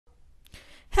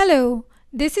Hello,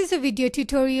 this is a video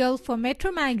tutorial for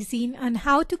Metro Magazine on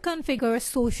how to configure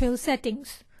social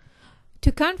settings.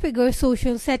 To configure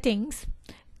social settings,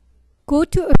 go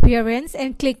to Appearance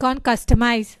and click on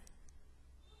Customize.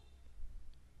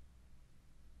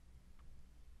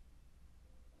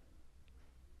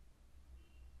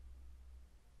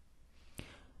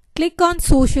 Click on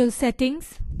Social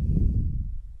Settings.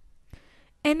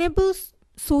 Enable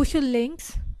social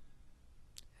links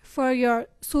for your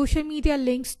social media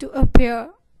links to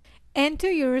appear.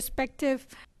 Enter your respective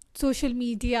social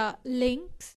media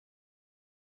links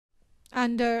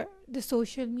under the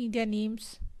social media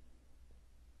names.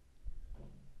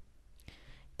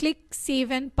 Click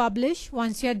Save and Publish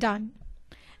once you're done.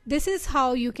 This is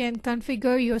how you can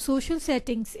configure your social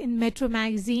settings in Metro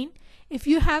Magazine. If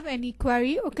you have any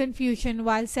query or confusion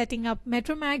while setting up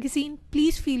Metro Magazine,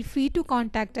 please feel free to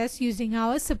contact us using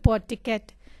our support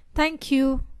ticket. Thank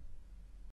you.